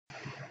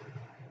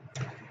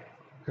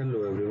Hello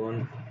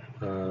everyone.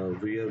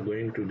 We are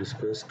going to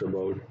discuss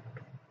about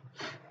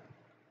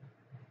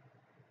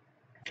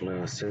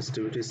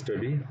sensitivity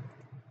study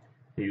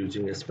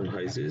using Aspen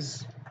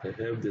Hysys. I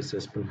have this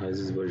Aspen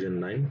Hysys version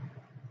 9.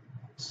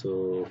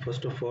 So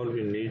first of all,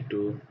 we need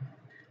to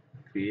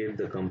create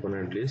the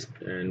component list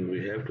and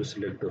we have to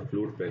select the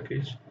Flute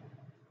package.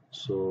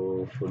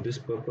 So for this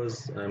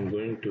purpose, I'm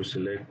going to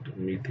select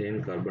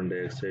methane carbon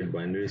dioxide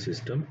binary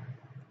system.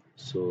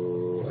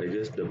 So I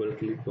just double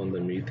click on the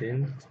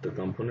methane. The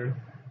component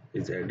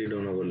is added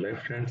on our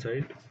left hand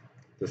side.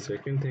 The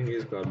second thing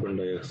is carbon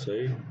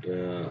dioxide.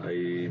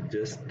 I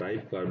just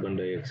type carbon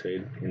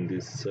dioxide in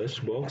this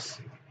search box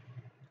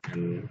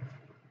and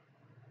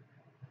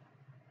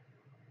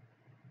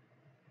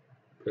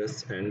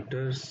press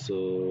enter.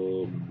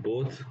 So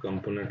both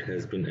component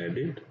has been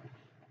added.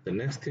 The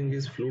next thing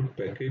is Flute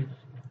package.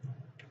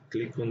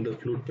 Click on the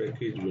Flute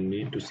package. We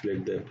need to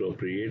select the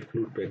appropriate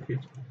Flute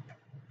package.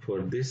 For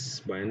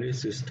this binary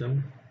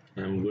system,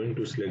 I am going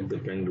to select the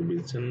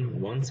Peng-Robinson.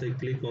 Once I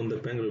click on the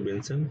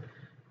Peng-Robinson,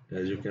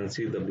 as you can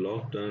see, the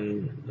block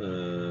turn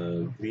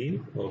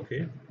green.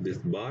 Okay, this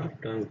bar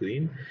turns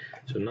green.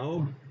 So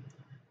now,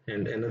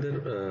 and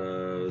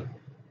another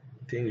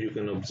thing you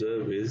can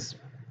observe is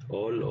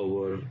all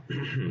our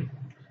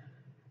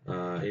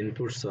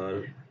inputs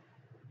are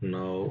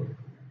now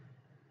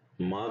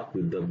marked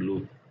with the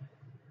blue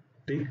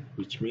tick,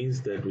 which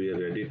means that we are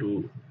ready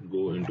to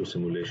go into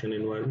simulation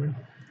environment.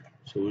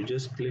 So we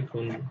just click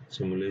on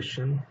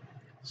simulation.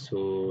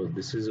 So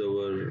this is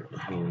our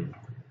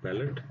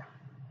palette.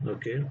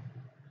 Okay,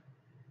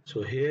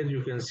 so here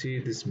you can see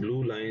this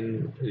blue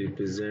line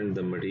represent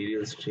the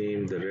material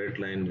stream, the red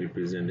line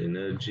represent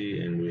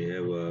energy, and we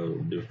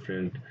have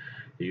different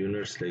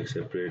units like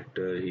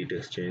separator, heat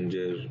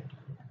exchanger,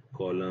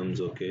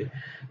 columns. Okay,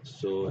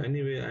 so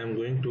anyway, I'm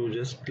going to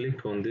just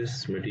click on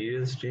this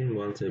material stream.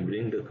 Once I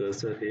bring the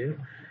cursor here,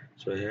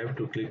 so I have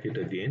to click it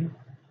again.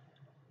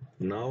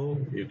 Now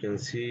you can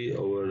see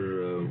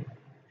our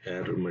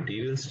air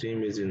material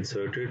stream is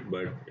inserted,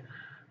 but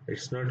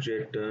it's not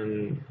yet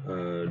turned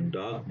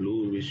dark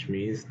blue, which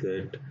means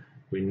that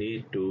we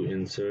need to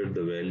insert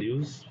the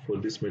values for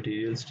this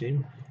material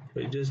stream.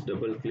 So I just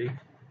double click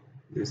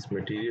this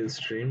material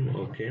stream.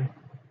 Okay,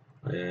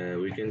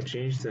 we can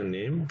change the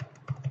name.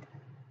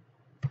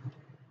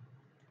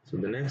 So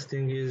the next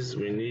thing is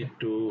we need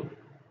to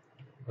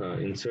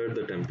insert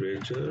the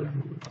temperature.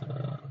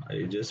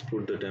 I just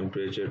put the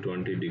temperature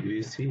 20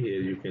 degrees C. Here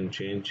you can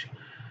change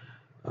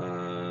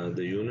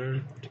the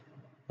unit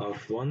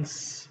of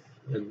once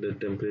the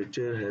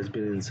temperature has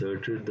been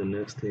inserted. The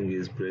next thing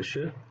is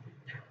pressure.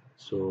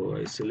 So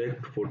I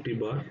select 40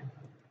 bar.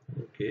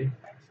 Okay,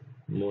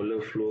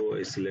 molar flow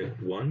I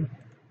select 1.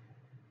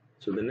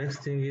 So the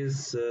next thing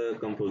is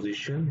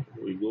composition.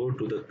 We go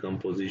to the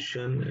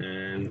composition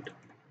and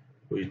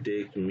we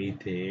take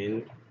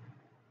methane,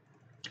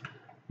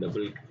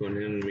 double click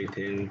on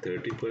methane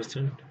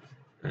 30%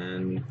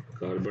 and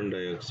carbon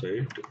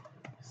dioxide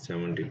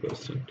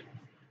 70%.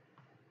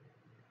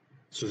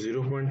 So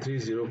 0.3,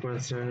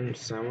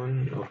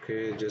 0.7,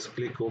 okay, just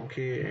click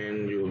OK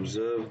and you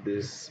observe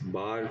this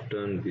bar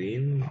turn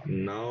green.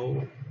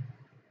 Now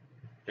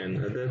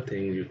another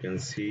thing, you can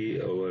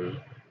see our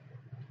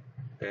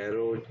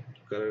arrow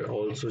color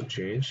also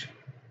change.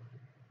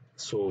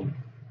 So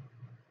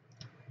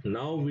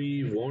now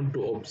we want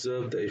to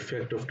observe the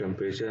effect of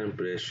temperature and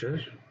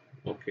pressure.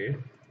 Okay,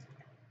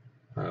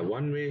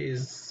 one way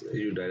is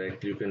you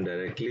can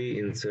directly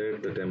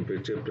insert the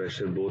temperature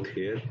pressure both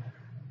here.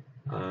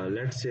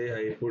 Let's say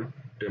I put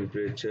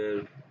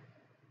temperature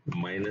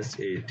minus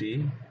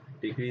 80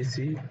 degrees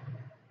C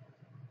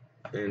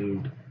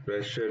and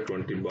pressure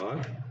 20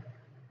 bar.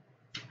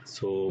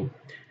 So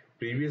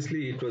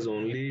previously it was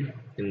only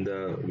in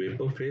the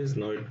vapor phase,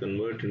 now it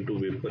converts into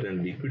vapor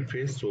and liquid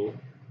phase. So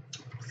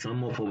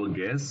some of our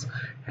gas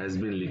has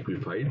been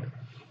liquefied.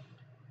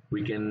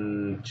 We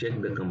can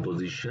check the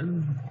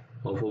composition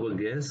of our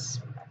gas.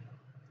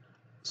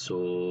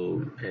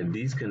 So at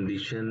these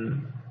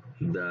conditions,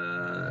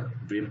 the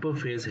vapor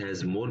phase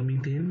has more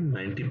methane,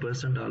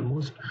 90%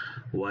 almost,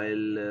 while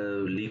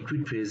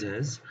liquid phase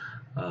has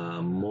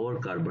more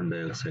carbon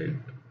dioxide.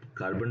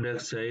 Carbon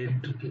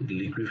dioxide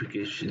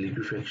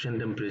liquefaction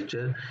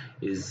temperature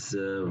is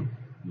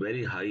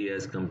very high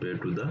as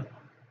compared to the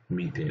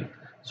methane.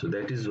 So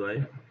that is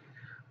why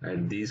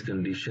at these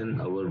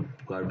conditions our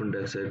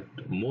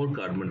more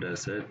carbon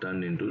dioxide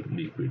turn into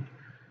liquid.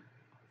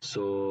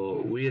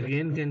 So we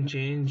again can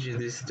change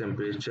this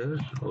temperature.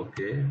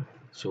 Okay,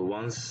 so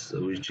once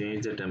we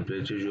change the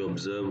temperature, you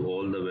observe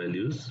all the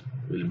values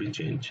will be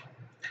changed.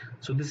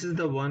 So this is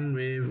the one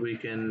way we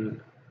can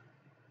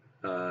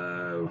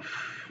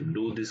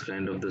do this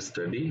kind of the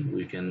study.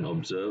 We can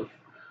observe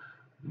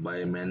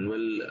by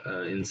manual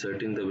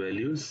inserting the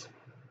values.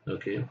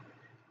 Okay,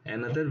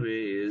 another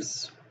way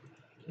is,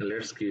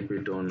 let's keep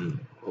it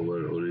on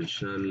our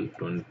original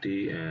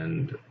 20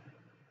 and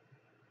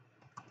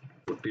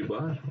 40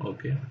 bar.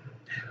 Okay,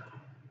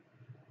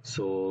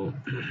 so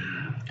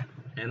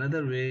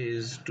another way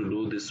is to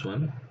do this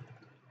one.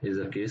 is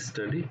a case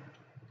study.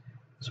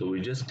 So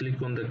we just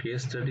click on the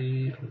case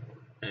study,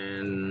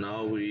 and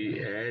now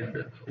we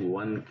add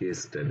one case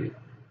study.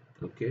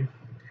 Okay,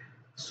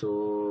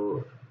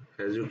 so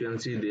as you can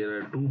see, there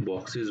are two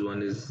boxes.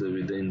 One is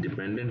with the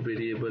independent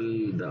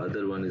variable, the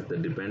other one is the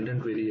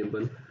dependent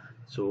variable.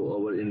 So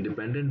our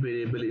independent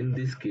variable in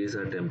this case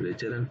are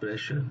temperature and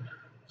pressure.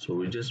 So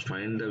we just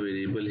find the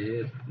variable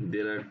here.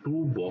 There are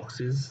two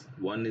boxes.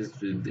 One is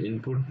with the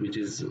input, which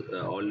is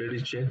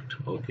already checked.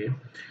 Okay,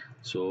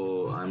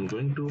 so I'm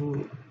going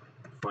to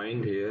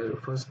find here.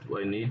 First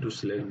I need to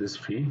select this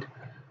feed.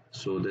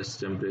 So this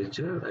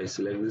temperature, I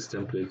select this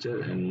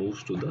temperature and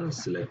moves to the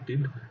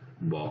selected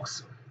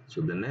box.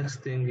 So the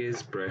next thing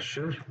is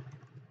pressure.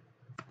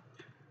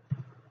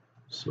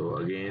 So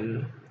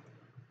again,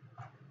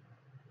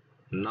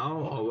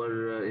 now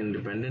our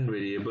independent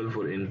variable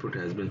for input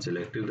has been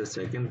selected. The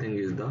second thing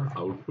is the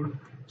output.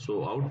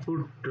 So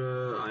output,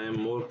 I am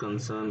more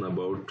concerned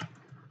about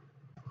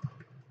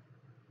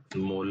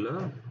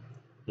molar.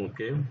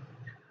 Okay,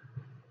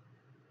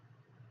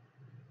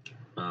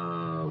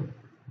 uh,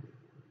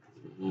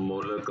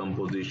 molar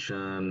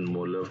composition,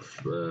 molar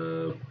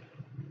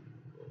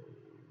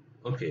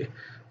okay,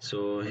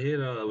 so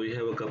here we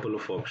have a couple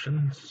of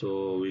options.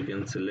 So we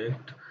can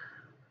select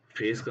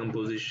phase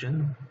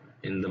composition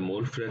in the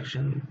mole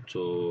fraction.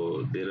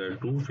 So there are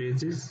two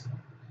phases.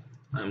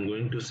 I'm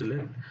going to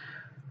select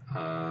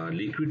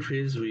liquid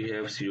phase. We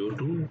have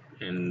CO2,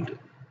 and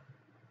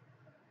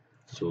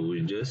so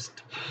we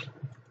just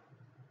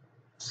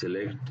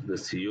select the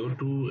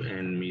CO2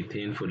 and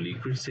methane for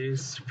liquid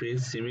phase.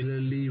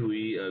 Similarly,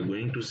 we are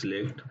going to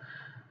select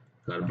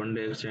carbon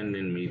dioxide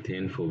and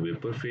methane for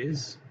vapor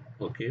phase.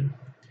 Okay,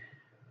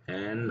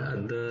 and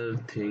other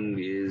thing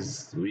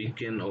is we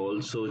can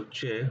also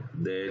check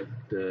that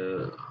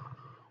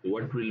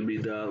what will be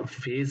the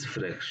phase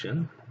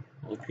fraction.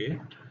 Okay,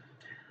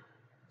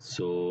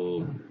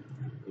 so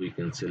we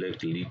can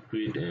select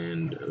liquid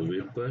and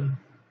vapor.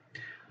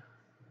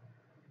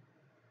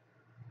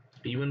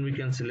 Even we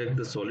can select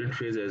the solid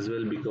phase as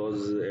well,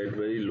 because at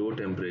very low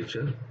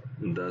temperature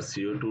the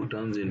CO2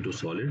 turns into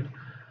solid.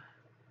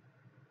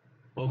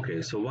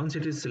 Okay, so once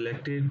it is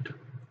selected,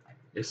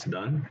 it's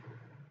done.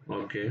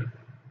 Okay,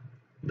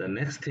 the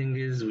next thing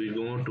is we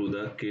go to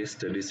the case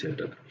study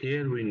setup.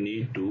 Here we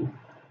need to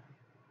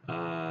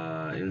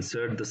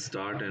insert the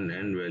start and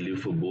end value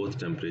for both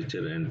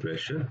temperature and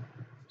pressure.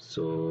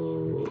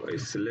 So I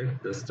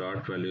select the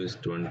start value is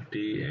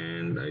 20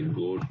 and I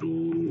go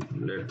to,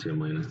 let's say,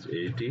 minus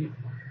 80.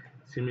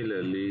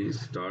 Similarly,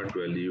 start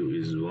value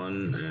is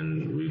 1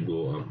 and we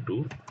go up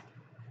to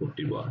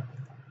 40 bar.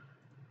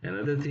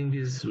 Another thing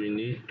is we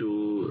need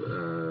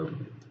to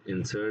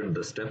insert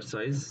the step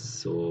size.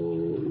 So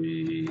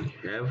we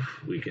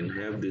can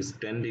have this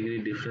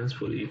 10-degree difference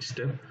for each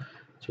step.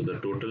 So the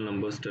total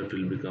number of steps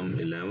will become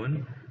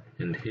 11,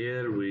 and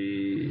here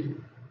we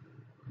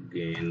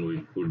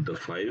put the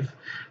 5.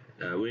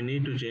 We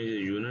need to change the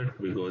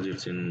unit because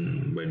it's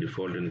in by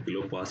default in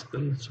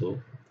kilopascal. So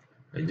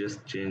I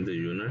just change the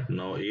unit.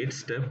 Now 8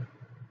 step.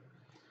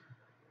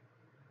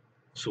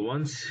 So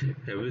once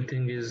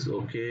everything is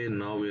okay,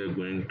 now we are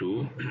going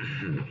to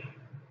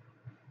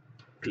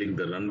click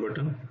the run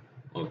button.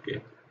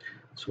 Okay,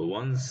 so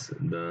once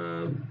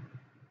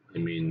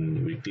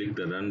we click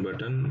the run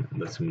button,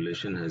 the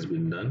simulation has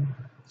been done.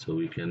 So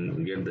we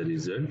can get the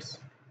results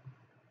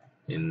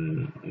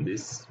in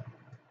this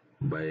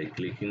by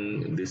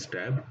clicking this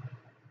tab.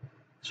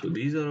 So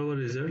these are our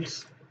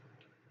results.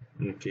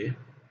 Okay,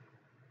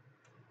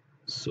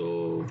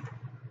 so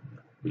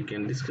we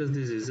can discuss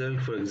this result.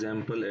 For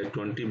example, at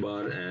 20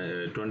 bar,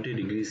 20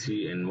 degrees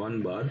C and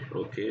 1 bar.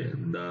 Okay,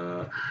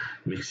 the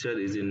mixture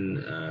is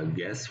in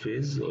gas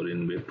phase or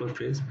in vapor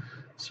phase.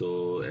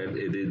 So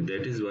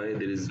that is why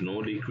there is no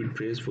liquid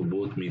phase for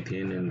both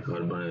methane and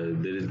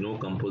carbon. There is no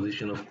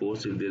composition, of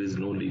course, if there is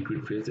no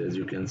liquid phase, as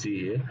you can see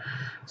here.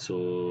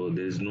 So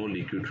there is no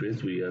liquid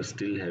phase. We are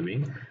still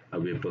having a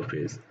vapor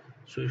phase.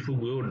 So if we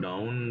go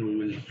down,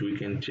 we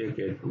can check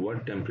at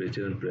what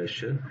temperature and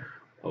pressure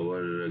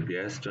our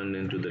gas turned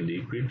into the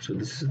liquid. So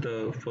this is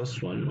the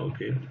first one.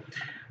 Okay,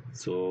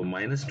 so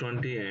minus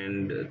 20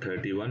 and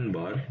 31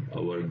 bar,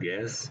 our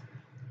gas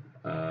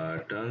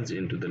turns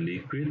into the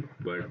liquid,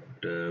 but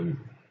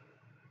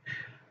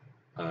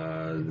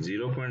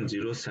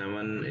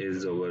 0.07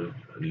 is our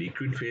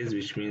liquid phase,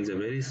 which means a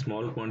very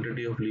small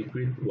quantity of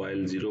liquid, while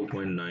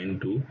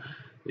 0.92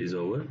 is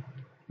our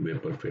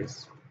vapor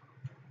phase.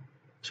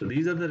 So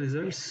these are the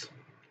results.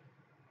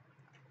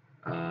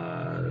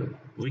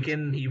 We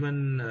can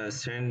even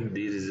send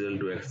the result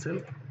to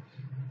Excel.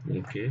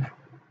 Okay,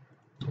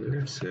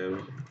 let's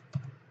have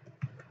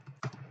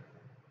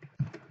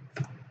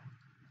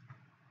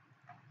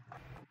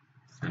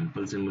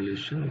sample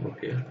simulation.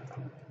 Okay,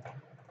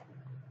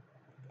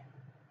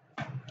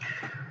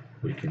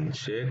 we can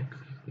check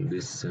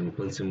this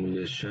sample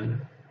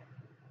simulation.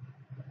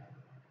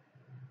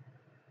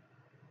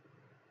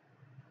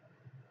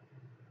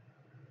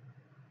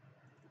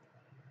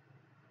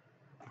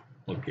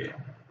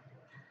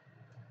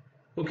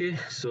 Okay,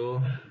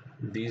 so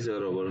these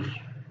are our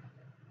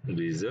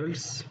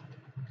results.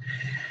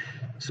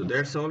 So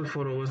that's all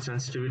for our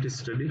sensitivity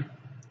study.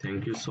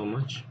 Thank you so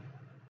much.